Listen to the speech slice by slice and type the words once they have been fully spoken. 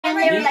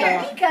they were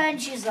like, Mika,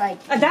 and she's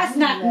like, That's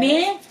not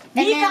me. And Mika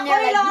then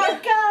they're Koehler.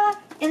 like, Mika.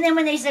 And then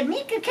when they said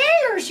Mika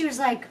Koehler, she was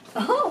like,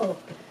 oh,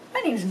 my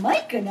name's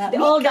Micah, not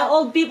Mika. All the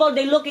old people,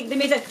 they look at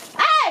me and say,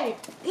 hey,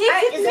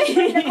 Alright, is this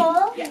for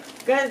Nicole? Yeah.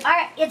 Good.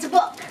 Alright, it's a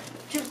book.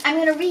 I'm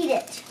going to read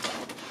it.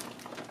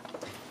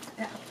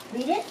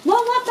 Read it? No,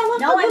 what? I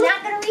want No, to I'm do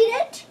not going to read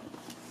it.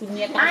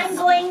 I'm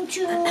going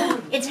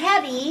to, it's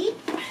heavy.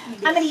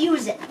 I'm going to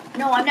use it.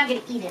 No, I'm not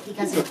going to eat it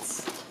because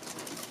it's...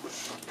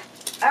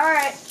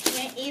 Alright,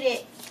 can't eat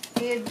it.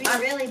 It'd be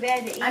really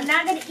bad to eat. I'm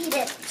not going to eat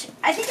it.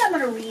 I think I'm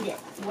going to read it.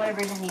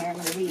 Whatever's in here, I'm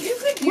going to read You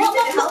it. could use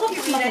it to help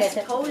you read, I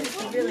suppose,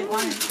 if you really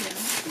wanted to.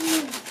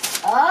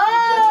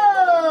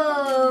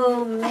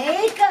 Oh,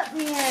 makeup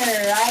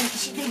mirror.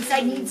 She thinks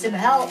I need some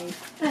help.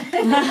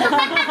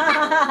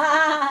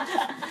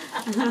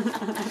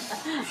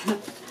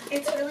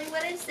 It's really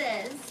what it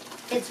says.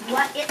 It's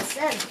what it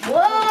says.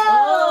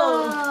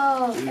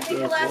 Whoa! I think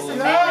it'll last some Look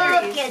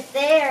batteries. at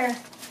there.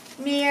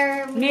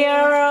 Mirror,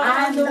 Mirror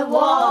on the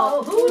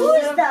wall.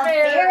 Who's the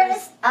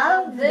fairest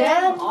of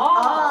them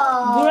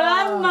all?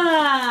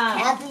 Grandma.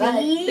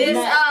 Kathy. This,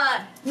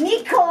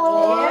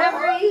 Nicole.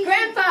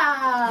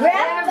 Grandpa.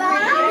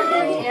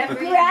 Grandpa.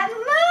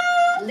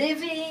 Grandma.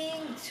 Living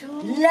to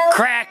Logan.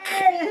 Crack.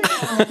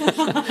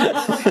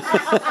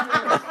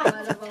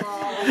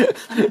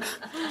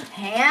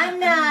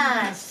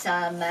 Hannah.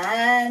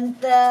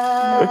 Samantha.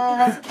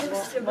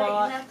 Crystal.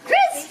 Alright,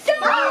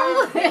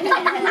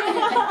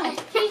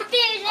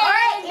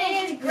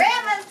 it's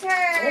Grandma's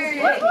turn.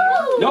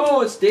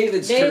 No, it's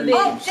David's turn.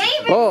 Oh,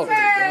 David's Oh.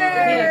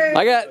 turn.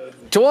 I got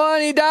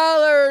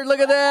 $20. Look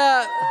at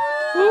that.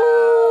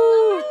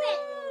 Woo.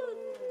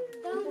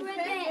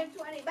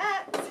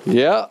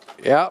 Yeah,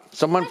 yeah.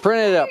 Someone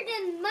printed it.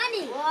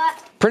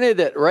 Printed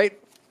it right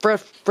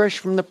fresh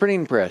from the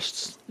printing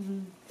press.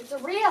 It's a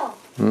real.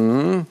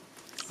 Mm-hmm.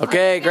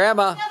 Okay,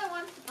 Grandma. Another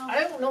one.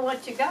 I don't know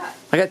what you got.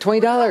 I got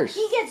 $20.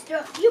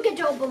 You get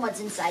to open what's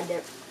inside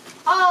there.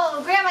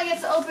 Oh, Grandma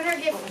gets to open her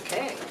gift.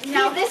 Okay.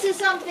 Now this is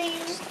something.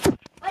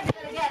 Wait,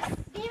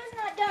 David's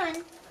not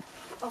done.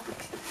 Oh.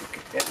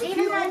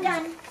 David's not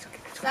done.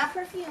 Not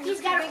perfume.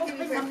 He's got to Something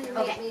open to them.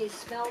 make Okay. me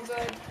smell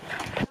good.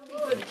 Something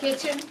for the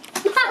kitchen.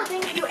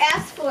 Something you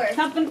asked for.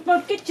 Something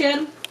for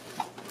kitchen.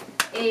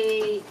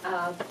 A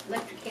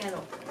electric can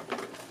opener.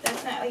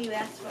 That's not what you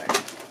asked for.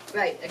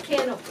 Right, a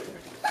can opener.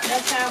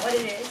 That's not what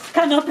it is.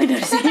 Can open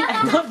it.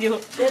 I told you.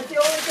 That's the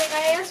only thing I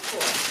asked for.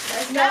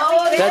 That's not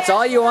what you That's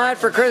all you want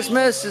for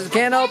Christmas is a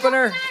can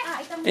opener?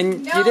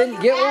 And you didn't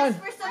get one?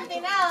 asked for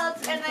something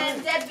else, and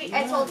then Debbie,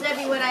 I told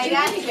Debbie what I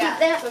got you.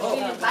 that? So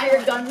she didn't buy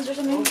her guns or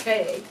something.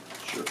 Okay.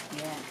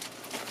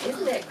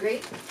 Isn't that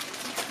great?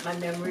 My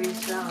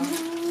memory's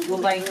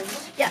We'll buy.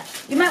 Yeah,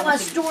 you might want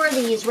to store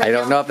these right I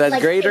don't now, know if that's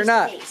like great or face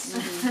not. to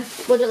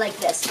face. We'll do like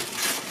this.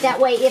 That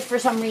way, if for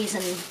some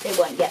reason they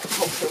wouldn't get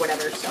poked or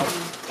whatever, so,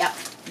 yeah.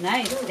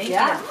 Nice. Thank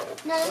Yeah. you.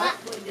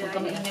 Huwag ka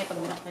maingay pag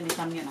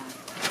nakalisan yan ah.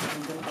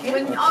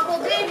 When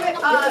Uncle David,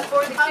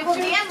 Uncle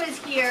Dan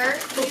was here,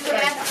 he would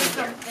ask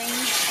for something,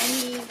 and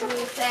he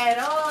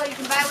said, "Oh, you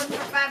can buy one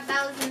for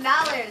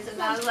 $5,000," and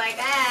I was like,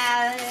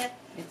 "Ah,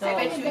 Ito. I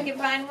bet you we can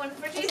find one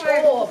for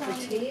cheaper." Oh,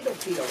 potato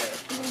peeler.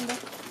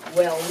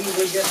 Well, we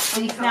will just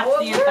see Snap how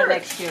to it yan for works.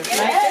 next year.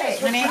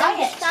 Yes. Right? Honey? Try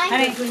it.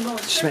 Honey? We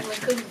most certainly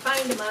couldn't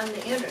find them on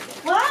the internet.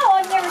 Wow,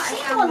 I've never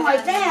seen one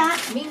like that.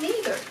 Me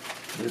neither.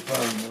 They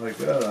found them like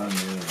that on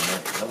the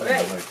internet.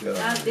 Right. Like that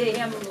on the They internet.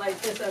 have them like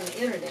this on the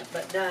internet,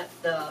 but not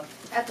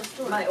At the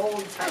store. my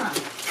old type. Huh.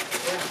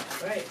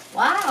 Yeah, right.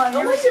 Wow, I've I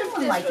never wonder seen if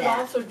one this like would that.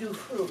 also do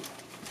fruit.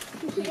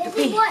 Yeah,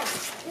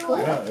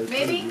 it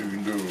Maybe. says you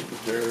can do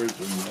pears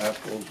and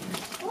apples and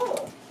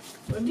Oh,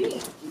 well,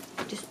 neat.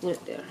 Just put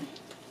it there.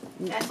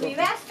 That's what you've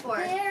asked for.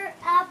 Pear,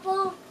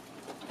 apple,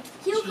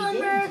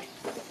 cucumber.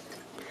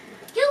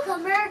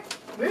 Cucumber.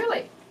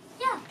 Really?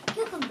 Yeah,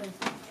 cucumber.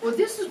 Well,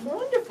 this is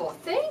wonderful.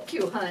 Thank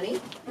you, honey.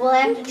 We'll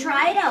have to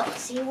try it out,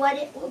 see what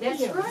it will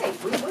That's be. right,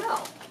 we will.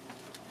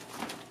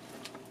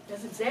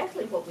 That's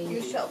exactly what we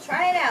You need. shall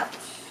try it out.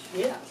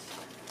 Yes.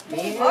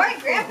 All right,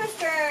 Grandpa's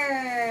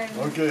turn.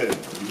 Okay, is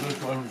this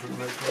one from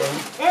Nicole?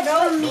 That's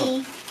from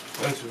me.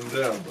 That's from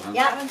Deb, huh? Yep.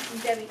 That one's from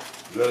Debbie.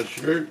 Is that a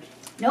shirt?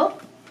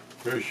 Nope,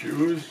 Pair of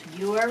shoes?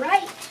 you are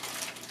right.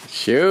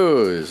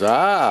 Shoes.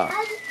 Ah.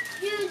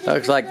 Shoes.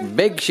 Looks like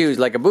big shoes,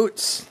 like a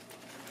boots.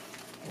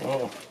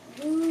 Oh,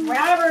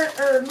 Robert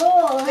or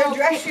Lowell They're helped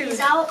dress pick these shoes.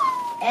 out,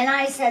 and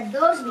I said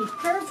those would be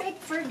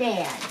perfect for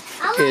Dad.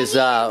 Is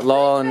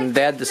Lowell and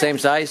Dad the same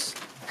size?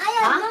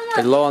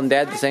 Is Lowell and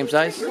Dad the same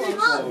size?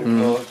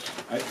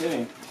 I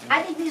think.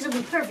 I think these will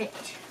be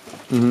perfect.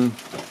 Mm-hmm.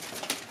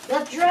 You'll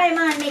have to try them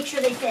on and make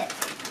sure they fit.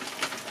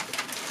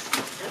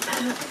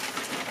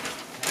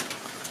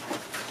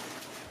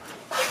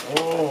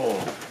 Oh,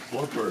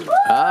 slippers.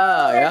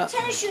 Ah, They're yeah.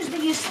 tennis shoes,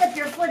 but you slip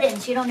your foot in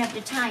so you don't have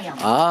to tie them.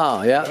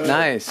 Oh, yeah,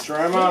 nice.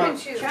 Try them on.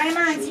 Try them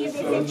on, see if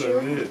they fit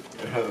you.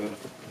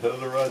 They're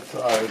the right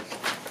size.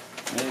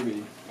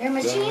 Maybe. They're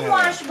machine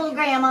washable,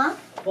 Grandma.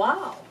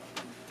 Wow.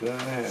 10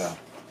 and a half.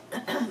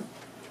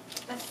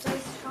 That's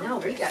nice. No,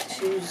 we got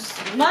shoes.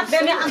 Mat,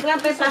 bebe, ang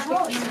grab pa yung plastic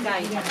yung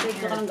guy.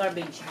 Ito ka ng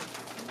garbage.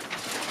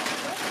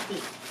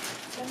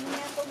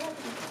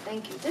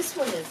 Thank you. This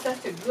one is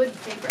such a good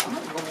paper. I'm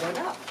gonna roll it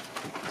up.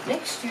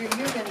 Next year,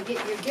 you're gonna get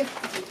your gift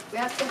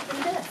wrapped up in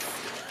this.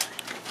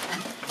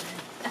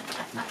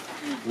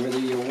 Whether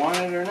you want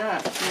it or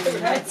not.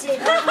 That's it.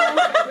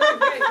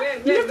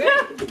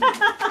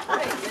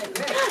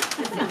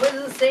 What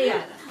does it say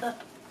on it?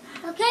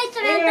 Okay,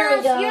 There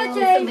we Samantha, go. your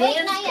turn. Wait,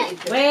 Man's not yet.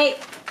 paper. Wait.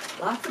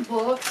 Lots of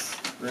books.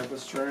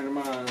 Grandpa's turning them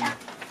on.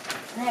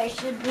 I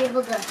should be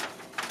able to.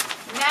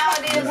 Now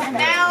it is,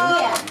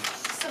 now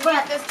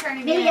Samantha's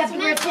turning Maybe it you have in.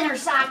 to wear thinner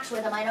socks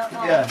with them. I don't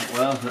know. Yeah,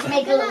 well. To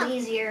make it a little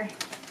easier.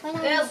 Why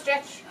not? They'll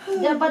stretch.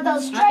 But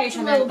they'll stretch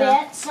a little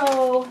Samantha. bit,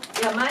 so.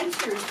 Yeah, mine's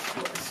sure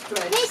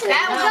stretched. Hey,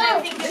 That one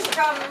I Samantha. think is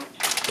from,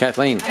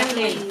 Kathleen.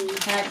 Kathleen.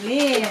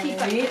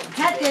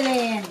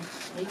 Kathleen.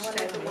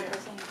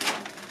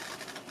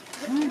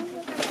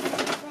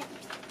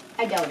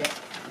 I doubt it.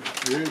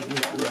 Here's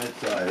just the right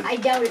size. I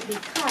doubt it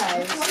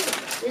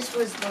because this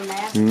was the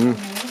last Mhm. one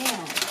made.